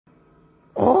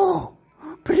О,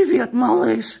 привет,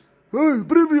 малыш. Эй,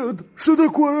 привет, что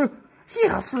такое?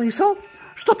 Я слышал,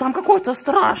 что там какой-то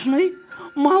страшный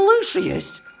малыш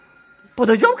есть.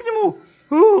 Подойдем к нему?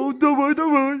 О,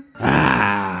 давай.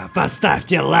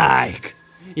 Поставьте лайк,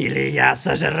 или я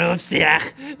сожру всех.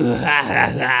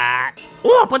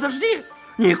 О, подожди,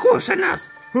 не кушай нас.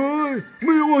 Эй,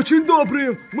 мы очень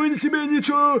добрые, мы тебе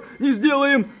ничего не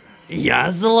сделаем.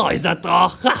 Я злой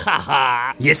зато,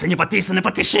 ха-ха-ха. Если не подписаны,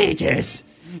 подпишитесь.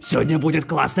 Сегодня будет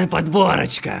классная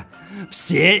подборочка.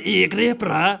 Все игры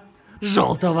про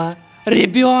желтого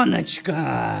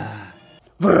ребеночка.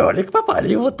 В ролик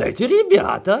попали вот эти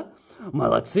ребята.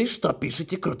 Молодцы, что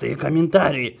пишете крутые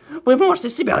комментарии. Вы можете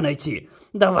себя найти.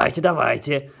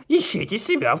 Давайте, ищите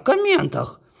себя в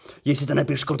комментах. Если ты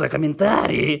напишешь крутой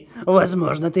комментарий,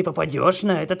 возможно, ты попадешь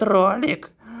на этот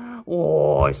ролик.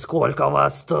 Ой, сколько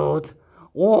вас тут.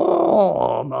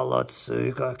 О,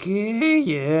 молодцы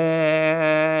какие.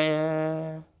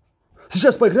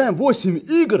 Сейчас поиграем 8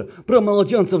 игр про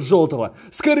младенцев желтого.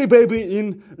 Scary Baby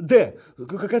in D.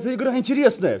 Какая-то игра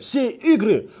интересная. Все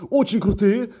игры очень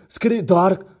крутые. Scary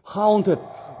Dark Haunted.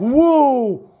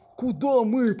 Воу! Куда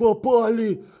мы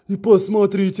попали? И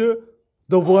посмотрите.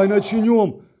 Давай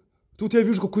начнем. Тут я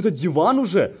вижу какой-то диван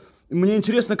уже. Мне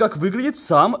интересно, как выглядит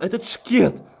сам этот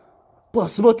шкет.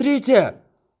 Посмотрите.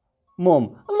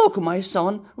 Мом, Look, my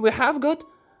son, we have got...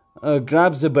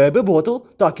 Grab the baby bottle.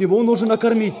 Так, его нужно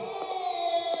накормить.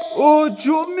 О,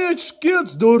 чё, меч, шкет,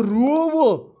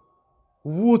 здорово!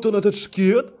 Вот он, этот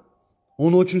шкет.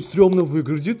 Он очень стрёмно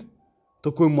выглядит.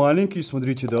 Такой маленький,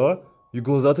 смотрите, да? И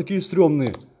глаза такие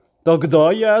стрёмные.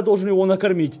 Тогда я должен его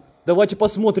накормить. Давайте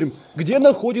посмотрим, где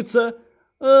находится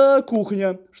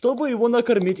кухня, чтобы его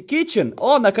накормить. Kitchen.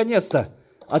 О, наконец-то.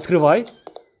 Открывай.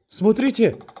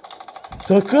 Смотрите.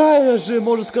 Такая же,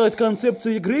 можно сказать,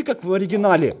 концепция игры, как в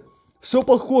оригинале. Все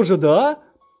похоже, да?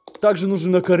 Также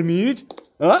нужно накормить.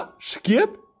 А? Шкет?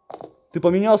 Ты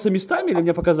поменялся местами или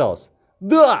мне показалось?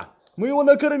 Да! Мы его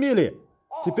накормили.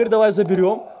 Теперь давай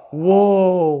заберем.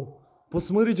 Вау!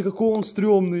 Посмотрите, какой он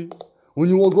стрёмный. У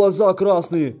него глаза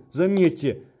красные,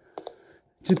 заметьте.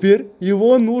 Теперь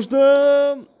его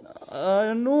нужно...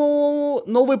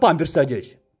 новые памперсы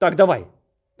одеть. Так, давай.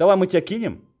 Давай мы тебя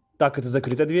кинем. Так, это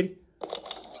закрыта дверь.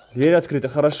 Дверь открыта,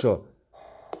 хорошо.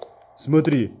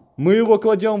 Смотри, мы его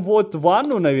кладем вот в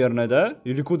ванну, наверное, да?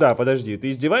 Или куда? Подожди, ты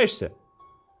издеваешься?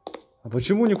 А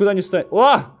почему никуда не ставить?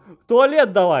 О,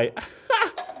 туалет давай.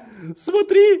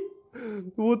 Смотри,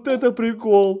 вот это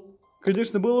прикол.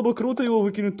 Конечно, было бы круто его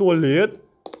выкинуть в туалет.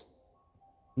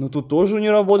 Но тут тоже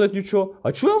не работает ничего.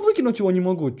 А чё я выкинуть его не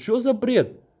могу? Чё за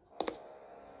бред?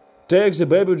 Take the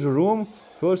baby to room,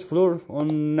 first floor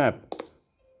on nap.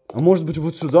 А может быть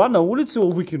вот сюда, на улице его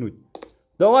выкинуть?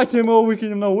 Давайте мы его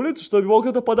выкинем на улицу, чтобы его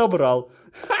кто-то подобрал.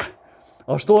 Ха!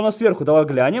 А что у нас сверху? Давай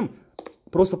глянем.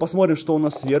 Просто посмотрим, что у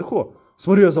нас сверху.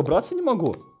 Смотри, я забраться не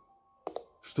могу.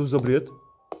 Что за бред?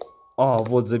 А,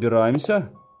 вот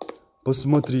забираемся.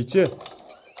 Посмотрите.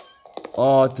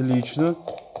 Отлично.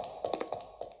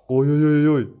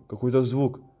 Ой-ой-ой-ой, какой-то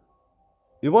звук.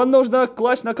 Его нужно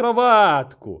класть на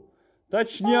кроватку.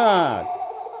 Точняк.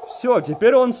 Все,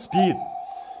 теперь он спит.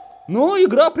 Ну,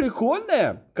 игра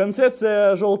прикольная.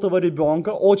 Концепция желтого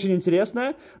ребенка очень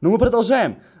интересная. Но мы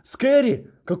продолжаем. Scary,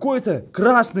 какой-то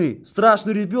красный,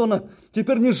 страшный ребенок.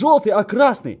 Теперь не желтый, а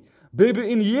красный.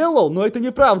 Baby in yellow, но это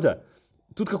неправда.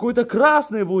 Тут какой-то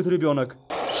красный будет ребенок.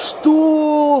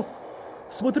 Что?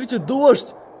 Смотрите, дождь,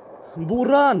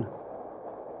 буран.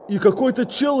 И какой-то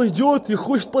чел идет и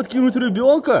хочет подкинуть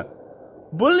ребенка.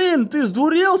 Блин, ты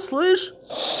сдурел, слышь?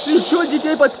 Ты что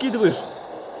детей подкидываешь?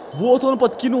 Вот он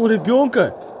подкинул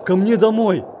ребенка ко мне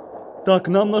домой. Так,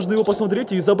 нам нужно его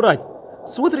посмотреть и забрать.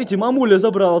 Смотрите, мамуля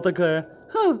забрала такая.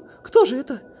 Ха, кто же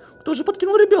это? Кто же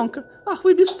подкинул ребенка? Ах,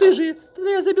 вы бесстыжие. Тогда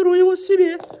я заберу его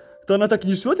себе. То она так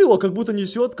несет его, как будто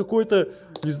несет какой-то,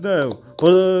 не знаю,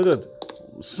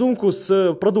 сумку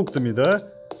с продуктами, да?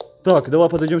 Так, давай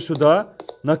подойдем сюда.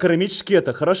 Накормить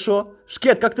шкета, хорошо.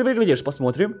 Шкет, как ты выглядишь?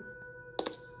 Посмотрим.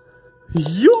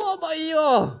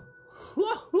 Ё-моё!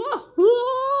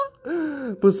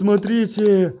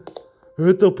 Посмотрите,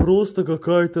 это просто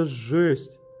какая-то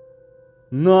жесть.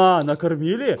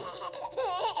 Накормили?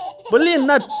 Блин,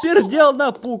 напердел,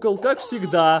 напукал, как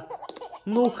всегда.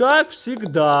 Ну, как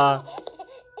всегда.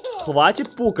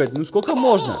 Хватит пукать, ну сколько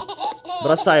можно?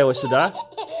 Бросай его сюда.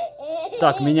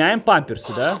 Так, меняем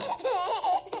памперсы, да?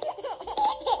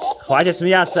 Хватит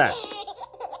смеяться.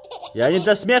 Я не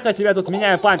для смеха тебя тут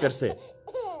меняю памперсы.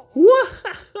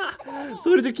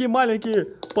 Смотрите, какие маленькие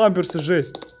памперсы,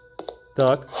 жесть.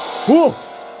 Так. О!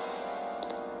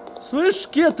 Слышь,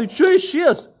 Кет, ты чё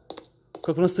исчез?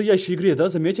 Как в настоящей игре, да,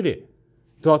 заметили?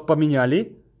 Так,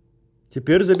 поменяли.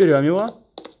 Теперь заберем его.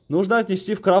 Нужно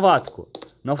отнести в кроватку.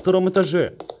 На 2-м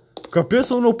этаже.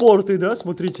 Капец он упортый, да,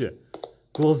 смотрите.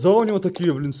 Глаза у него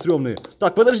такие, блин, стрёмные.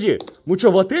 Так, подожди, мы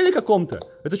что, в отеле каком-то?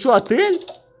 Это что, отель?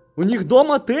 У них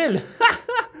дом отель.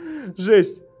 Ха-ха,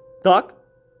 жесть. Так,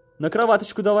 на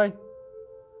кроваточку давай.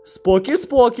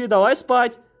 Споки, давай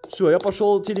спать. Все, я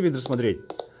пошел телевизор смотреть.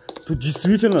 Тут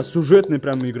действительно сюжетная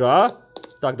прям игра.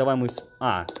 Так, давай мы...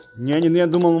 я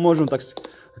думал, мы можем так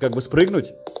как бы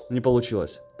спрыгнуть. Не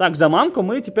получилось. Так, за мамку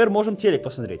мы теперь можем телек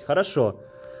посмотреть. Хорошо.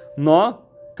 Но,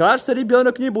 кажется,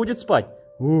 ребенок не будет спать.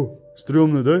 О,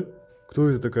 стрёмно, да? Кто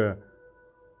это такая?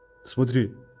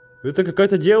 Смотри. Это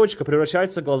какая-то девочка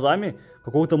превращается глазами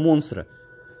какого-то монстра.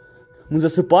 Мы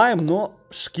засыпаем, но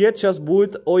Шкет сейчас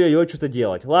будет ой-ой-ой что-то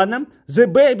делать. Ладно. The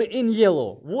Baby in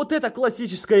Yellow. Вот это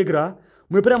классическая игра.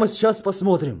 Мы прямо сейчас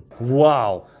посмотрим.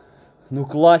 Вау. Ну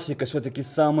классика все-таки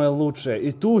самая лучшая.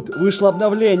 И тут вышло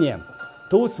обновление.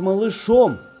 Тут с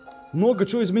малышом много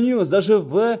чего изменилось. Даже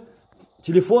в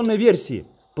телефонной версии.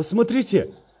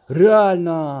 Посмотрите.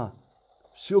 Реально.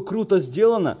 Все круто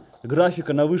сделано.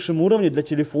 Графика на высшем уровне для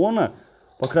телефона.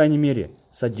 По крайней мере.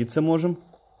 Садиться можем.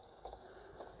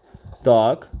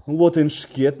 Так, вот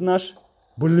Шкет наш.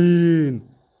 Блин.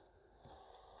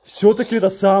 Все-таки это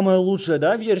самая лучшая,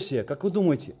 да, версия? Как вы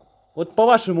думаете? Вот по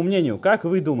вашему мнению, как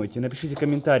вы думаете? Напишите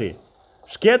комментарии.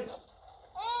 Шкет,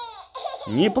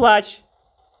 не плачь.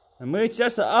 Мы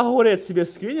сейчас огурец себе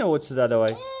скинем вот сюда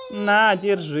давай. На,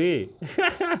 держи.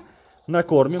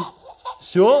 Накормим.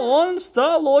 Все, он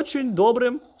стал очень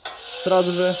добрым.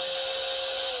 Сразу же.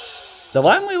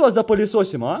 Давай мы его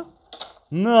запылесосим, а?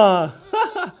 На.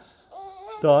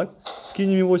 Так,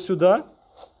 скинем его сюда.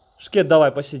 Шкет,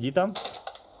 давай, посиди там.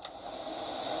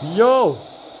 Йоу!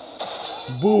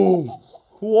 Бум!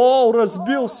 Вау,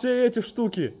 разбил все эти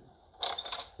штуки.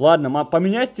 Ладно,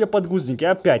 поменять тебе подгузники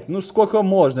опять. Ну, сколько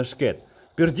можно, Шкет?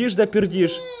 Пердишь да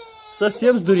пердишь.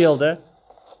 Совсем сдурел, да?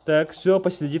 Так, все,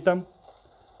 посиди там.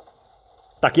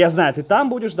 Так, я знаю, ты там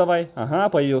будешь, давай. Ага,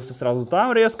 появился сразу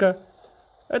там резко.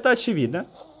 Это очевидно.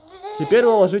 Теперь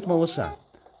уложить малыша.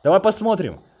 Давай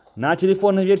посмотрим. На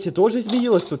телефонной версии тоже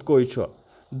изменилось тут кое-что.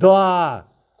 Да,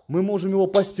 мы можем его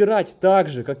постирать так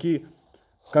же, как и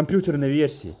в компьютерной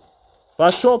версии.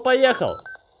 Пошел, поехал.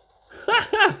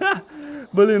 Ха-ха-ха.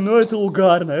 Блин, ну это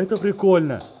угарно, это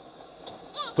прикольно.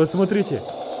 Посмотрите.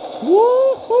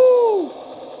 У-ху.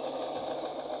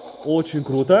 Очень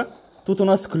круто. Тут у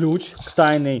нас ключ к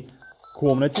тайной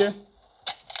комнате.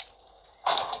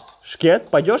 Шкет,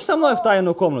 пойдешь со мной в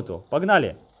тайную комнату?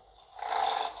 Погнали.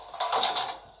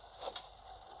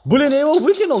 Блин, я его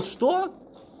выкинул, что?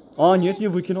 А, нет, не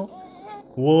выкинул.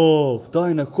 Воу, в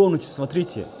тайной комнате,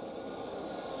 смотрите.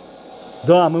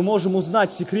 Да, мы можем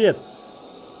узнать секрет.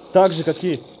 Так же, как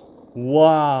и...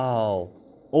 Вау.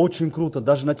 Очень круто,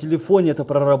 даже на телефоне это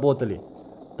проработали.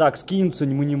 Так, скинуться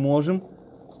мы не можем.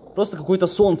 Просто какой-то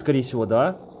сон, скорее всего,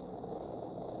 да?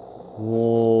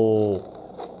 Воу.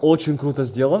 Очень круто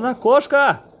сделано.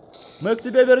 Кошка! Мы к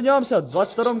тебе вернемся в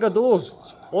 22-м году.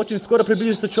 Очень скоро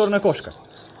приблизится черная кошка.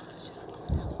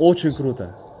 Очень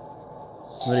круто.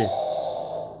 Смотри.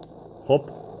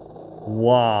 Хоп.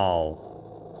 Вау.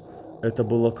 Это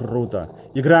было круто.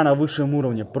 Игра на высшем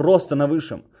уровне. Просто на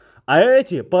высшем. А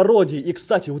эти пародии. И,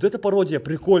 кстати, вот эта пародия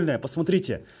прикольная.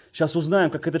 Посмотрите. Сейчас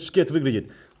узнаем, как этот Шкет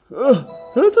выглядит.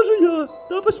 Это же я.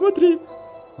 Да, посмотри.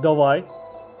 Давай.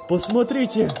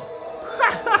 Посмотрите.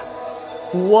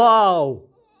 Вау.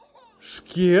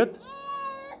 Шкет.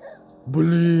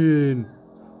 Блин.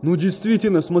 Ну,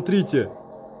 действительно, смотрите.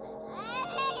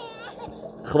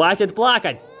 Хватит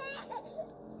плакать.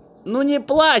 Ну, не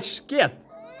плачь, Шкет.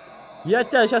 Я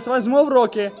тебя сейчас возьму в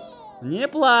руки. Не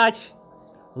плачь.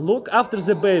 Look after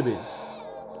the baby.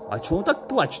 А чё он так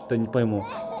плачет-то, не пойму.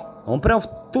 Он прям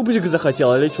в тубчик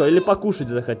захотел или что? Или покушать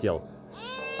захотел.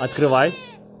 Открывай.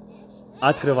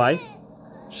 Открывай.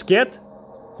 Шкет.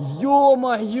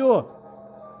 Ё-моё.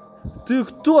 Ты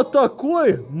кто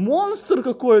такой? Монстр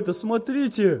какой-то,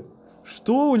 смотрите.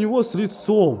 Что у него с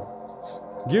лицом?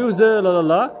 Give the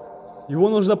ла-ла-ла. Его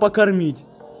нужно покормить.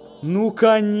 Ну,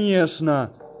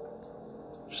 конечно.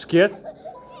 Шкет.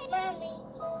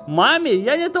 Маме?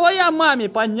 Я не твоя маме,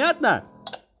 понятно?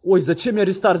 Ой, зачем я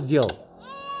рестарт сделал?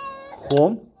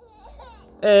 Хом.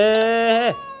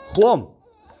 Хом.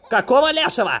 Какого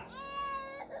лешего?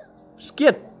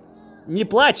 Шкет, не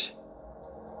плачь.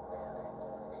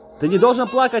 Ты не должен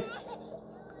плакать.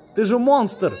 Ты же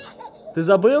монстр. Ты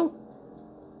забыл?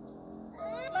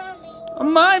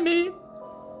 Мами.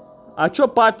 А чё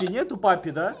папи? Нету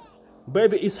папи, да?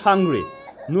 Baby is hungry.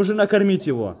 Нужно накормить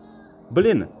его.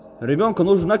 Блин, Ребенка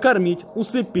нужно накормить,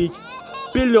 усыпить,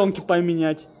 пеленки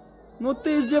поменять. Ну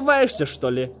ты издеваешься, что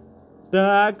ли?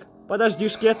 Так, подожди,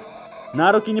 Шкет.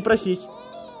 На руки не просись.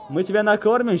 Мы тебя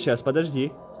накормим сейчас,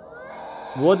 подожди.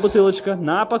 Вот бутылочка,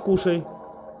 на, покушай.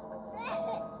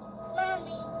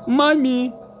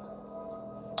 Мами.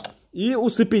 И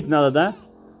усыпить надо, да?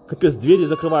 Капец, двери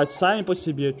закрывают сами по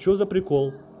себе. Что за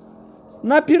прикол?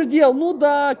 Напердел, ну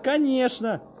да,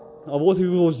 конечно. А вот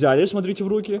его взяли, смотрите, в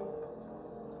руки.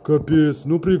 Капец,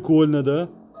 ну прикольно, да?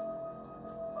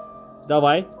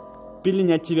 Давай,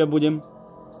 пеленять тебя будем.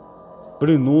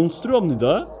 Блин, ну он стрёмный,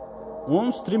 да?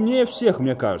 Он стремнее всех,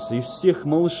 мне кажется, из всех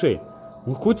малышей.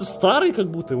 Он какой-то старый,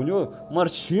 как будто, у него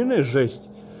морщины, жесть.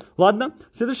 Ладно,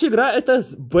 следующая игра это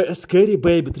Scary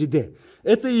Baby 3D.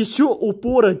 Это еще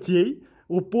упоротей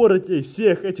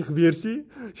всех этих версий.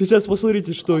 Сейчас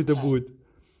посмотрите, что это будет.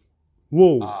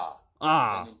 Воу.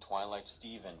 Ага.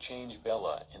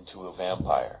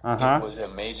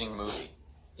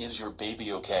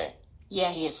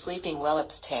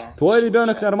 Твой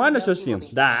ребенок нормально все с ним?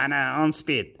 Да, он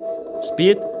спит.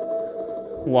 Спит?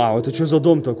 Вау, это что за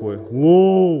дом такой?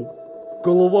 Воу.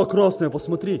 Голова красная,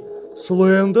 посмотри.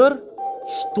 Слендер?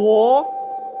 Что?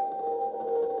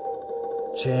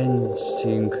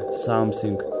 Changing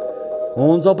something.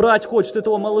 Он забрать хочет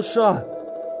этого малыша.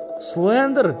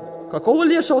 Слендер? Какого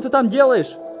лешего ты там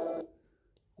делаешь?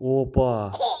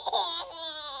 Опа.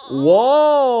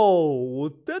 Вау,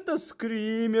 вот это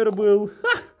скример был.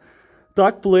 Ха.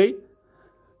 Так, плей.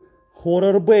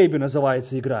 Horror Baby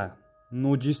называется игра.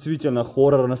 Ну, действительно,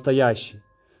 хоррор настоящий.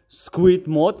 Squid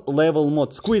мод, level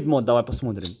мод. Squid мод, давай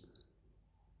посмотрим.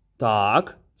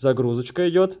 Так, загрузочка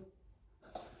идет.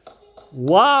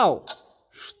 Вау!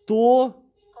 Что?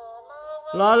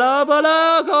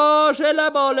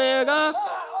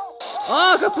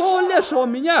 А, какого лешего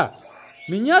меня?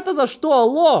 Меня-то за что,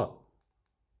 алло?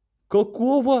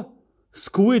 Какого?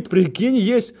 Squid, прикинь,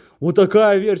 есть вот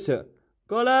такая версия.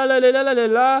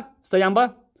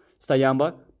 Стоямба,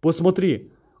 стоямба.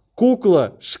 Посмотри.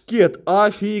 Кукла, Шкет,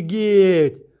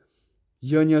 офигеть.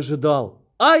 Я не ожидал.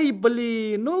 Ай,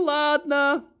 блин, ну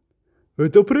ладно.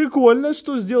 Это прикольно,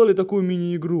 что сделали такую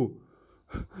мини-игру.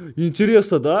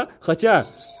 Интересно, да? Хотя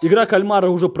игра кальмара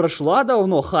уже прошла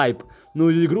давно, хайп. Но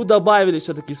в игру добавили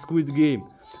все-таки Squid Game.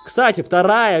 Кстати,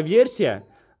 вторая версия,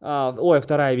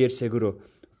 говорю.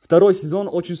 Второй сезон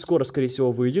очень скоро, скорее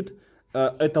всего, выйдет.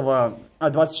 В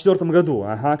 24 году.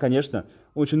 Ага, конечно.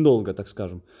 Очень долго, так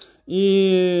скажем.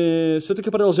 И все-таки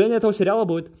продолжение этого сериала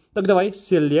будет. Так, давай,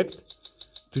 Select.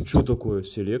 Ты что такое,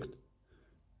 Select?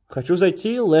 Хочу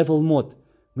зайти, Level мод.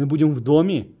 Мы будем в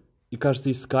доме и,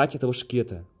 кажется, искать этого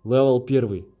Шкета. Level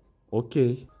 1.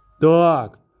 Окей.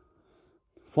 Так.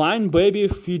 Find Baby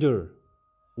Feeder.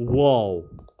 Вау.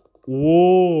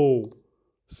 Воу.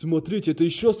 Смотрите, это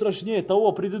еще страшнее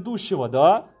того предыдущего,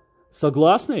 да?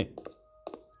 Согласны?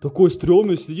 Такой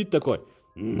стрёмный сидит такой.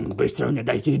 Быстро мне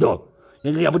дайте еду,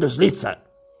 или я буду злиться.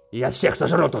 Я всех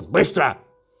сожру тут, быстро.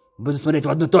 Буду смотреть в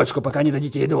одну точку, пока не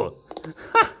дадите еду.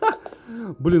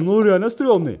 Блин, ну реально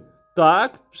стрёмный.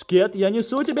 Так, Шкет, я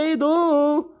несу тебе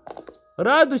еду.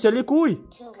 Радуйся, ликуй.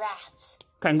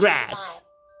 Congrats.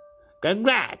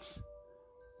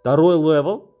 Второй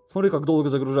левел. Смотри, как долго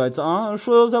загружается. А,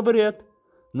 что за бред?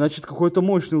 Значит, какой-то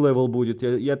мощный левел будет,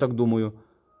 я так думаю.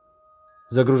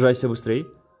 Загружайся быстрей.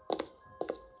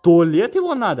 Туалет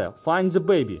его надо? Find the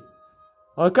baby.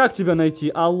 А как тебя найти?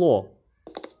 Алло.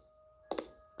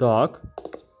 Так.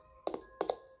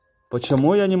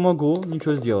 Почему я не могу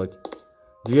ничего сделать?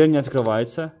 Дверь не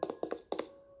открывается.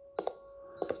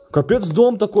 Капец,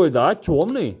 дом такой, да?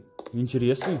 Темный.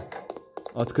 Интересный.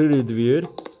 Открыли дверь.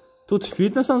 Тут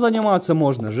фитнесом заниматься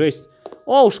можно, жесть.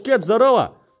 Оу, Шкет,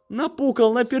 здорово.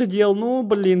 Напукал, напердел, ну,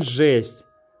 блин, жесть.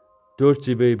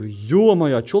 Dirty baby.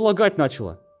 Ё-моё, чё лагать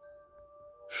начало?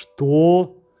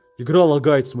 Что? Игра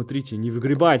лагает, смотрите, не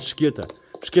выгребает Шкета.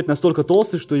 Шкет настолько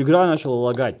толстый, что игра начала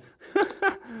лагать.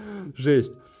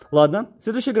 Жесть. Ладно,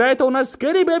 следующая игра это у нас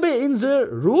Scary Baby in the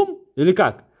Room? Или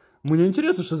как? Мне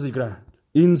интересно, что за игра.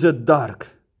 In the Dark.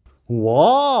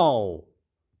 Вау!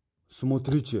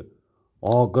 Смотрите.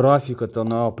 А графика-то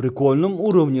на прикольном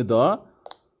уровне, да?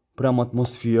 Прям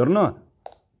атмосферно.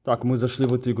 Так, мы зашли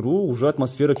в эту игру, уже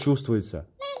атмосфера чувствуется.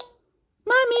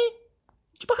 Мами!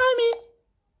 Чпахами!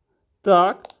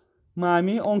 Так,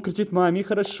 мами, он кричит мами,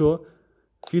 хорошо.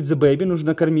 Feed the baby,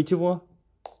 нужно кормить его.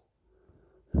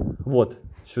 Вот,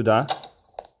 сюда.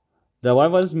 Давай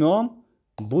возьмем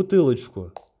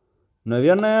бутылочку.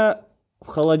 Наверное, в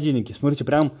холодильнике. Смотрите,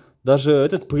 прям даже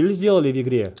этот пыль сделали в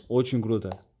игре. Очень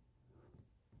круто.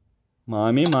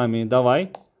 Мами,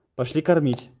 давай. Пошли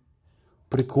кормить.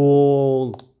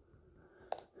 Прикол.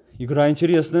 Игра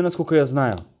интересная, насколько я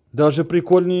знаю. Даже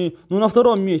прикольнее. Ну, на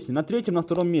втором месте. На третьем, на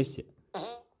втором месте.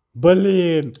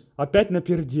 Блин. Опять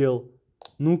напердел.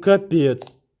 Ну,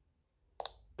 капец.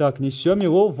 Так, несем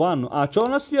его в ванну. А что у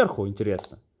нас сверху,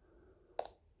 интересно?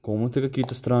 Комнаты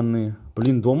какие-то странные.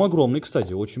 Блин, дом огромный,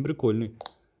 кстати. Очень прикольный.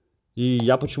 И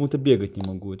я почему-то бегать не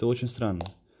могу. Это очень странно.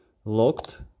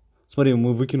 Locked. Смотри,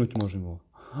 мы выкинуть можем его.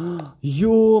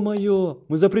 Ё-моё.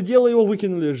 Мы за пределы его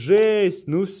выкинули. Жесть.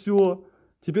 Ну все.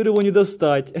 Теперь его не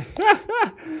достать.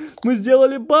 Мы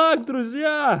сделали баг,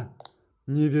 друзья.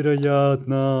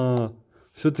 Невероятно.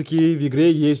 Все-таки в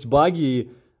игре есть баги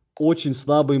и очень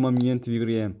слабый момент в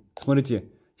игре.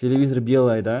 Смотрите. Телевизор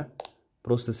белый, да?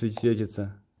 Просто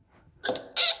светится.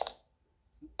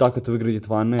 Так это выглядит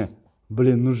ванная.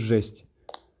 Блин, ну жесть.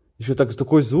 Еще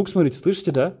такой звук, смотрите,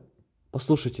 слышите, да?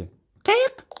 Послушайте.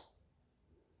 Как?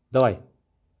 Давай.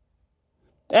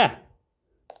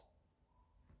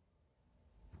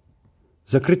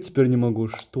 Закрыть теперь не могу.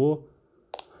 Что?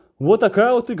 Вот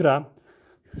такая вот игра.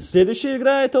 Следующая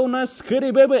игра это у нас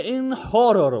Scary Baby in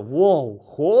Horror. Воу,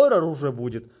 хоррор уже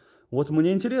будет. Вот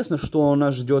мне интересно, что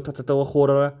нас ждет от этого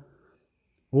хоррора.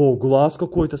 Воу, глаз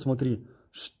какой-то, смотри.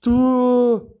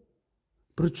 Что?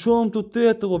 Причем тут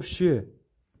это вообще?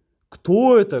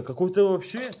 Кто это? Какой-то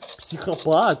вообще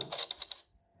психопат.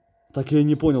 Так, я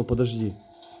не понял, подожди.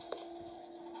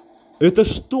 Это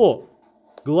что?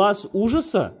 Глаз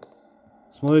ужаса?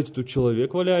 Смотрите, тут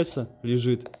человек валяется,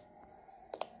 лежит.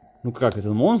 Ну как,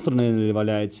 это монстр, наверное,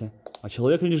 валяется. А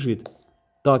человек лежит.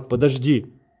 Так,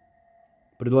 подожди.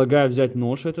 Предлагаю взять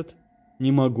нож этот.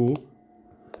 Не могу.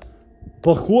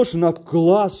 Похож на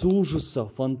глаз ужаса.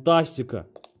 Фантастика.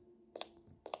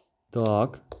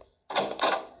 Так.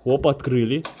 Оп,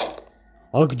 открыли.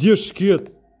 А где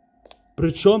шкет?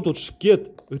 Причем тут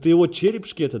шкет? Это его череп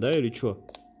шкета, да, или что?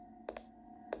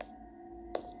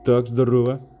 Так,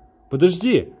 здорово.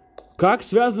 Подожди. Как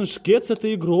связан шкет с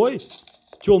этой игрой?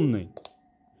 Темный.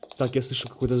 Так, я слышу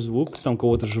какой-то звук. Там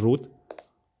кого-то жрут.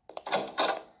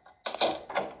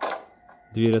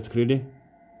 Дверь открыли.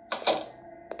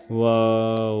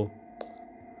 Вау.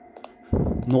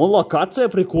 Но локация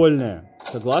прикольная.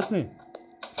 Согласны?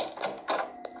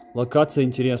 Локация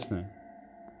интересная.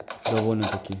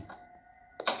 Довольно-таки.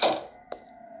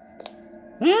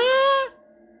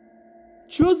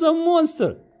 Чё за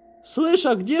монстр? Слышь,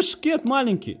 а где шкет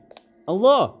маленький?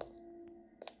 Алло?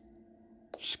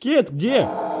 Шкет где?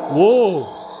 Воу!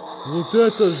 Вот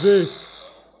это жесть!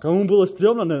 Кому было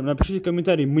стрёмно, напишите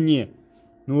комментарий мне.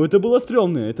 Ну, это было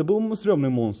стрёмно. Это был стрёмный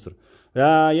монстр.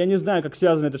 Я не знаю, как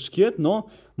связан этот шкет, но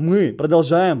мы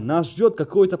продолжаем. Нас ждет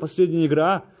какая-то последняя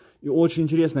игра. И очень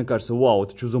интересная, кажется. Вау,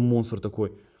 это что за монстр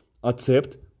такой?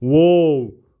 Ацепт.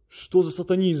 Воу! Что за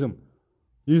сатанизм?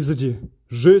 Изади.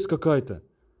 Жесть какая-то.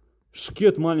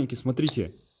 Шкет маленький,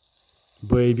 смотрите.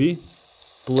 Baby.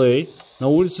 Play. На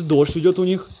улице дождь идет у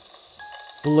них.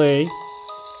 Play.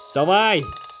 Давай.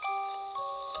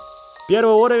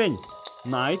 Первый уровень.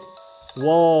 Night.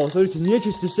 Вау, смотрите,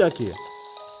 нечисти всякие.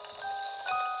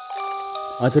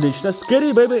 Отлично.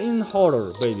 Scary Baby in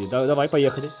Horror, baby. Давай,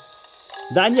 поехали.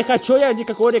 Да не хочу я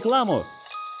никакую рекламу.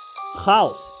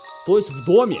 House. То есть в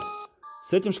доме.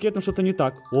 С этим шкетом что-то не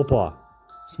так. Опа.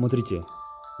 Смотрите.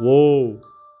 Воу.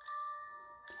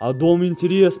 А дом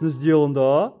интересно сделан,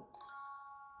 да?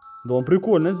 Дом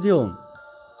прикольно сделан.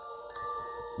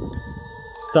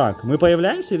 Так, мы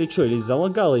появляемся или что? Или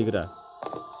залагала игра?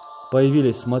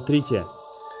 Появились, смотрите.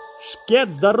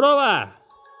 Шкет, здорово!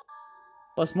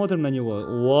 Посмотрим на него.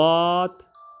 Вот.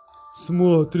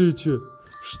 Смотрите.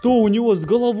 Что у него с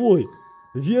головой?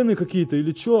 Вены какие-то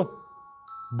или что?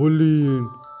 Блин.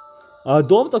 А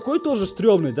дом такой тоже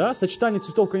стрёмный, да? Сочетание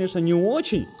цветов, конечно, не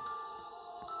очень.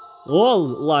 О,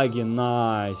 лаги,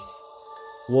 найс.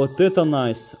 Вот это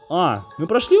найс. А, мы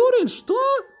прошли уровень? Что?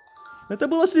 Это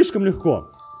было слишком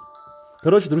легко.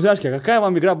 Короче, друзьяшки, а какая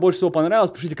вам игра больше всего понравилась?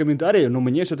 Пишите комментарии, но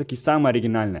мне все-таки самая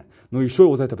оригинальная. Ну еще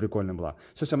вот это прикольно было.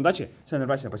 Все, всем удачи, всем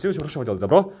нравится, всем спасибо, всего хорошего, делать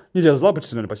добро, не делать зла,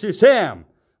 быть на пассиве. Всем!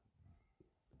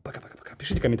 Пока-пока-пока.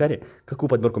 Пишите комментарии, какую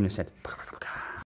подборку мне снять. Пока-пока-пока.